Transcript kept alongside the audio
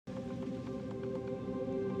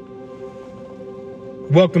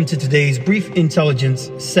Welcome to today's brief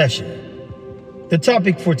intelligence session. The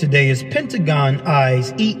topic for today is Pentagon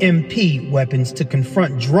eyes EMP weapons to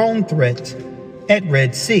confront drone threat at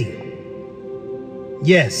Red Sea.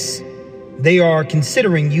 Yes, they are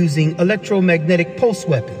considering using electromagnetic pulse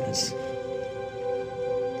weapons.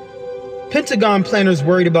 Pentagon planners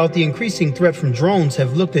worried about the increasing threat from drones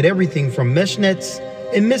have looked at everything from mesh nets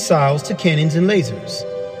and missiles to cannons and lasers.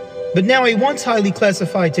 But now a once highly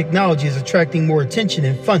classified technology is attracting more attention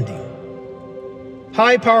and funding.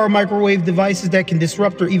 High-power microwave devices that can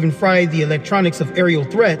disrupt or even fry the electronics of aerial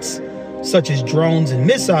threats, such as drones and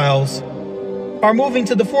missiles, are moving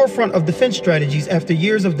to the forefront of defense strategies after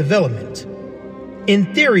years of development. In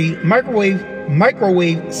theory,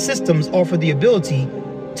 microwave systems offer the ability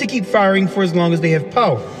to keep firing for as long as they have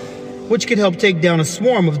power, which could help take down a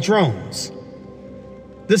swarm of drones.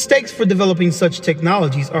 The stakes for developing such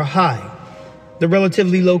technologies are high. The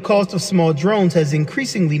relatively low cost of small drones has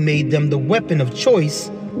increasingly made them the weapon of choice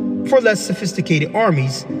for less sophisticated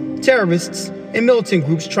armies, terrorists, and militant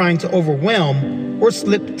groups trying to overwhelm or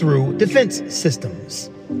slip through defense systems.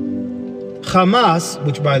 Hamas,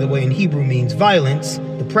 which by the way in Hebrew means violence,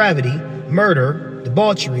 depravity, murder,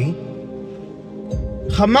 debauchery,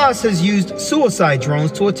 Hamas has used suicide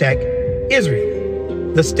drones to attack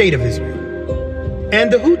Israel, the state of Israel. And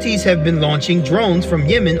the Houthis have been launching drones from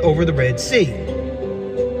Yemen over the Red Sea.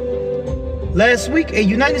 Last week, a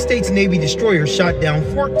United States Navy destroyer shot down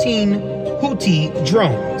 14 Houthi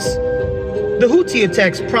drones. The Houthi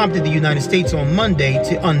attacks prompted the United States on Monday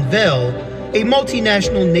to unveil a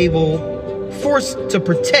multinational naval force to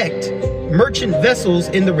protect merchant vessels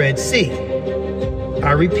in the Red Sea.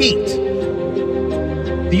 I repeat,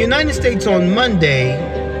 the United States on Monday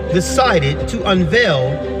decided to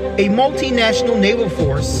unveil a multinational naval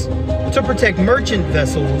force to protect merchant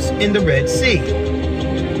vessels in the Red Sea.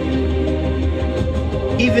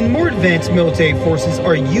 Even more advanced military forces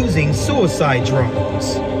are using suicide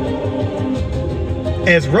drones,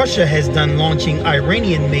 as Russia has done, launching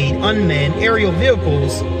Iranian-made unmanned aerial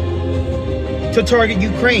vehicles to target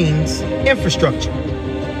Ukraine's infrastructure.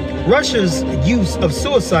 Russia's use of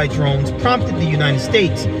suicide drones prompted the United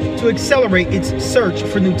States to accelerate its search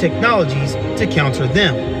for new technologies to counter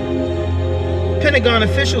them. Pentagon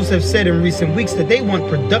officials have said in recent weeks that they want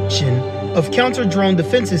production of counter-drone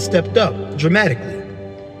defenses stepped up dramatically.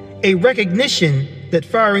 A recognition that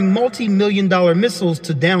firing multi-million-dollar missiles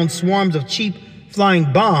to down swarms of cheap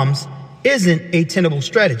flying bombs isn't a tenable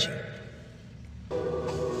strategy.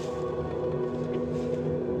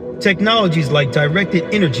 Technologies like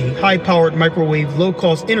directed energy, high-powered microwave,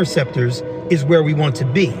 low-cost interceptors is where we want to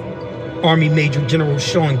be. Army Major General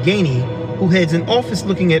Sean Gainey, who heads an office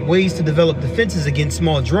looking at ways to develop defenses against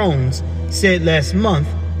small drones, said last month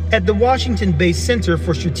at the Washington-based Center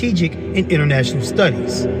for Strategic and International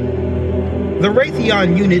Studies. The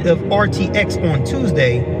Raytheon unit of RTX on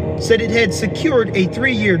Tuesday said it had secured a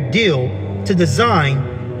 3-year deal to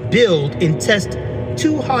design, build, and test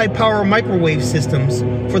 2 high-power microwave systems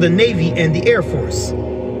for the Navy and the Air Force,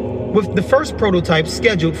 with the first prototype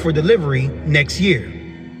scheduled for delivery next year.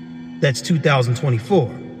 That's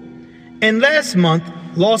 2024. And last month,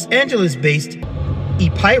 Los Angeles-based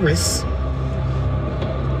Epirus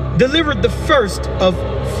delivered the first of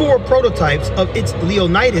 4 prototypes of its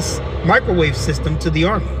Leonidas microwave system to the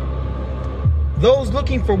Army. Those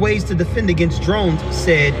looking for ways to defend against drones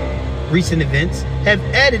said recent events have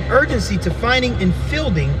added urgency to finding and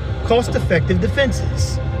fielding cost-effective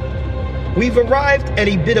defenses. We've arrived at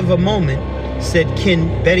a bit of a moment, said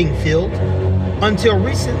Ken Bedingfield, until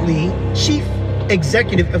recently chief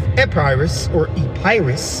executive of Epirus,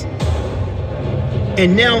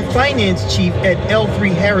 and now finance chief at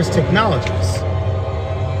L3 Harris Technologies.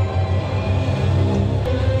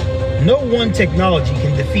 No one technology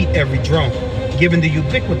can defeat every drone, given the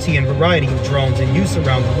ubiquity and variety of drones in use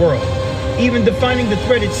around the world. Even defining the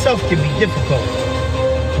threat itself can be difficult.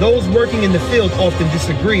 Those working in the field often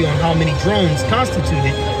disagree on how many drones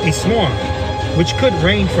constituted a swarm, which could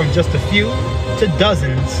range from just a few to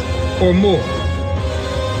dozens or more.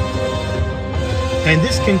 And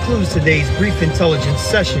this concludes today's brief intelligence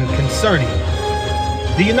session concerning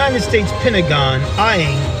the United States Pentagon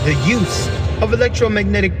eyeing the use of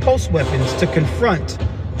electromagnetic pulse weapons to confront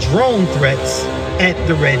drone threats at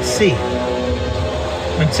the Red Sea.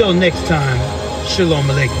 Until next time, Shalom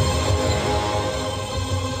Aleichem.